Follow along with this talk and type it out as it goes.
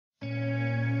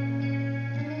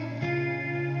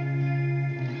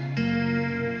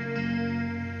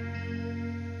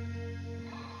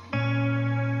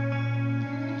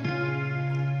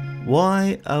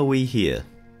Why are we here?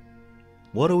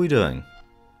 What are we doing?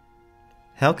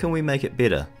 How can we make it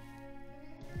better?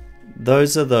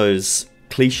 Those are those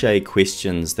cliche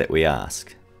questions that we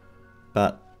ask,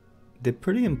 but they're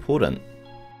pretty important.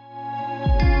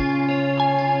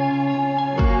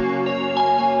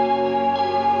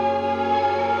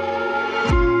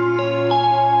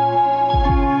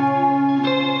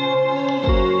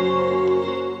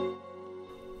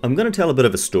 I'm going to tell a bit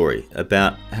of a story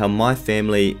about how my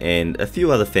family and a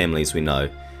few other families we know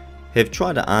have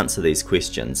tried to answer these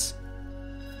questions.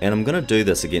 And I'm going to do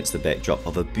this against the backdrop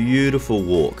of a beautiful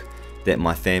walk that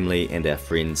my family and our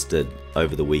friends did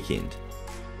over the weekend.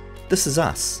 This is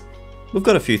us. We've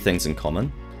got a few things in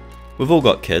common. We've all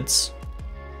got kids.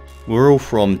 We're all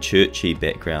from churchy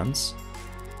backgrounds.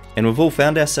 And we've all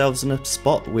found ourselves in a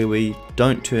spot where we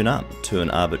don't turn up to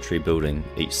an arbitrary building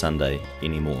each Sunday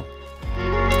anymore.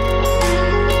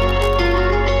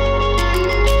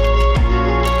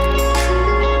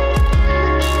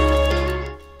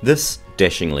 This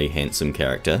dashingly handsome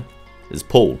character is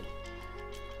Paul.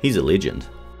 He's a legend.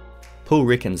 Paul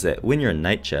reckons that when you're in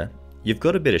nature, you've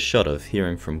got a better shot of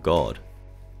hearing from God.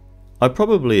 I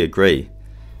probably agree,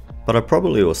 but I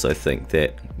probably also think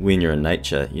that when you're in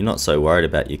nature, you're not so worried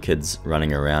about your kids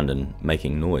running around and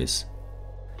making noise.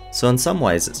 So in some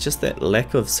ways, it's just that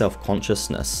lack of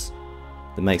self-consciousness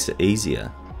that makes it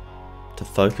easier to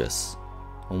focus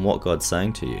on what God's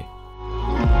saying to you.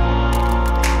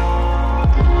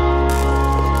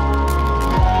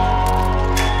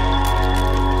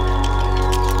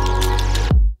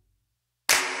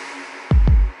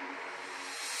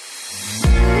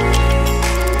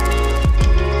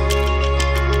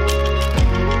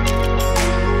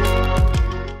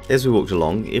 As we walked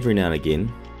along, every now and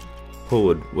again, Paul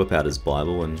would whip out his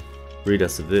Bible and read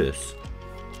us a verse.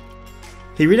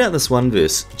 He read out this one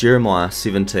verse, Jeremiah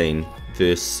 17,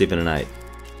 verse 7 and 8.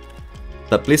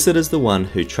 But blessed is the one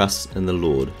who trusts in the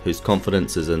Lord, whose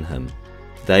confidence is in him.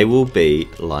 They will be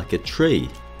like a tree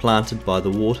planted by the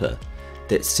water,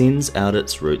 that sends out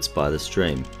its roots by the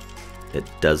stream. It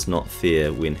does not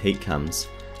fear when heat comes.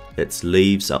 Its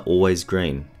leaves are always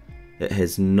green. It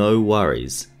has no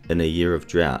worries in a year of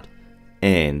drought,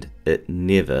 and it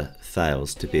never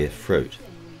fails to bear fruit.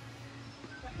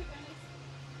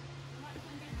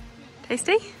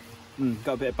 Tasty?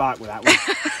 Got a bit of bark with that one.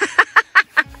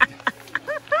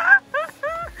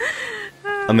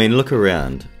 I mean, look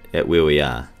around at where we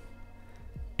are,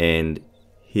 and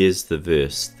here's the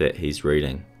verse that he's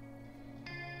reading.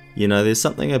 You know, there's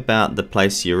something about the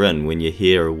place you're in when you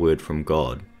hear a word from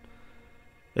God.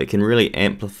 It can really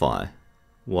amplify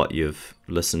what you've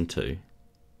listened to.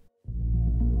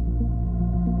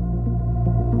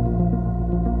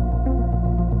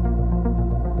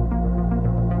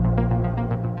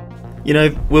 You know,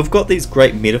 we've got these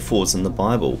great metaphors in the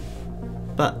Bible,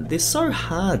 but they're so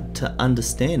hard to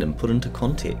understand and put into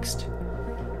context.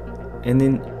 And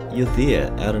then you're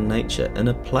there out in nature in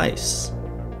a place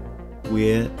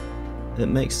where it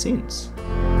makes sense.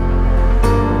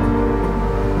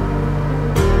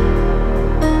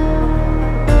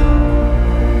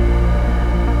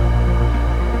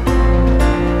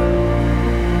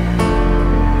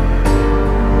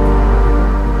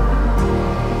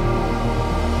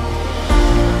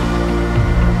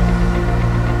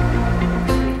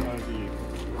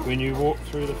 When you walk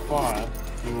through the fire,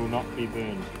 you will not be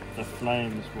burned. The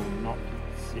flames will not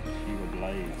set you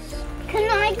ablaze. Can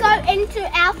I go into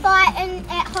our fire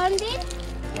at home then?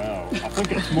 Well, I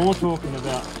think it's more talking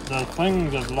about the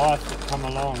things of life that come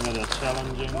along that are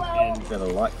challenging and That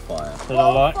are like fire. that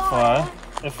are like fire.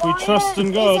 If we trust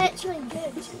in God, It's actually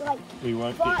good. Like, we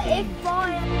won't get but if burned.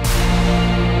 fire...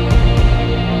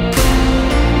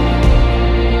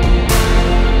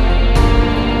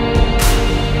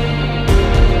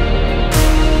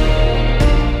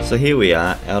 So here we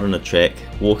are, out on a track,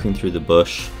 walking through the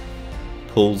bush.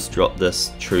 Paul's dropped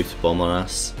this truth bomb on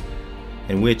us,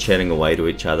 and we're chatting away to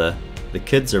each other. The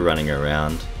kids are running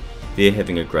around, they're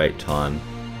having a great time,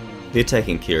 they're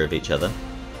taking care of each other.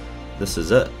 This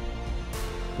is it.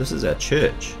 This is our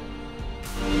church.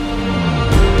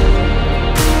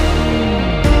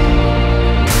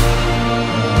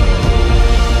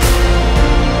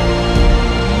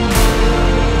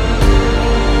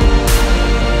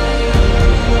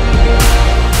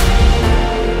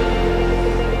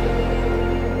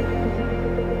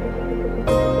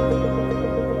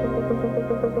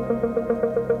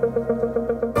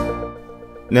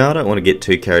 Now, I don't want to get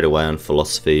too carried away on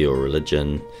philosophy or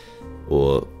religion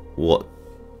or what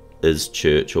is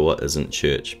church or what isn't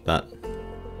church, but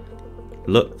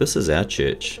look, this is our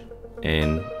church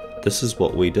and this is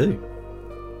what we do,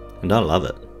 and I love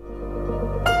it.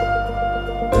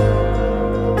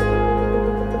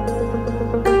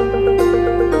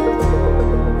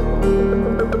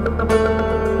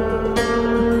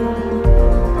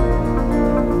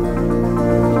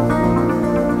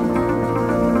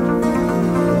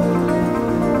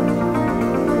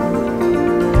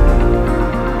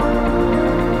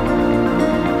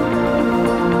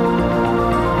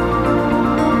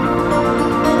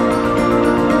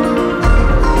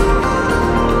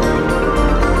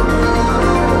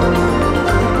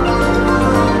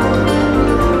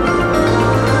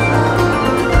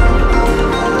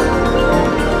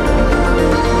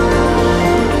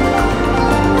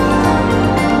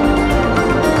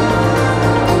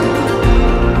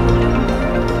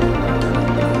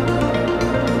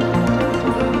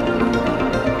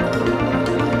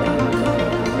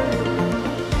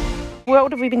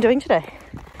 What have we been doing today?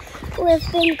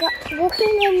 We've been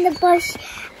walking in the bush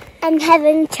and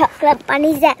having chocolate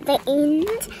bunnies at the end.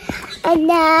 And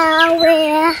now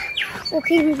we're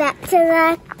walking back to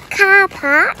the car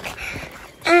park.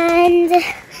 And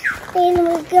then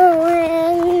we're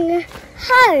going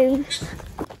home.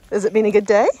 Has it been a good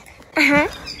day? Uh-huh.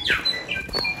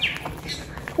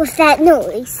 What's that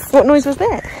noise? What noise was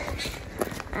that?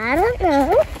 I don't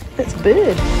know. It's a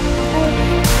bird.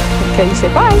 Okay, you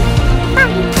say bye.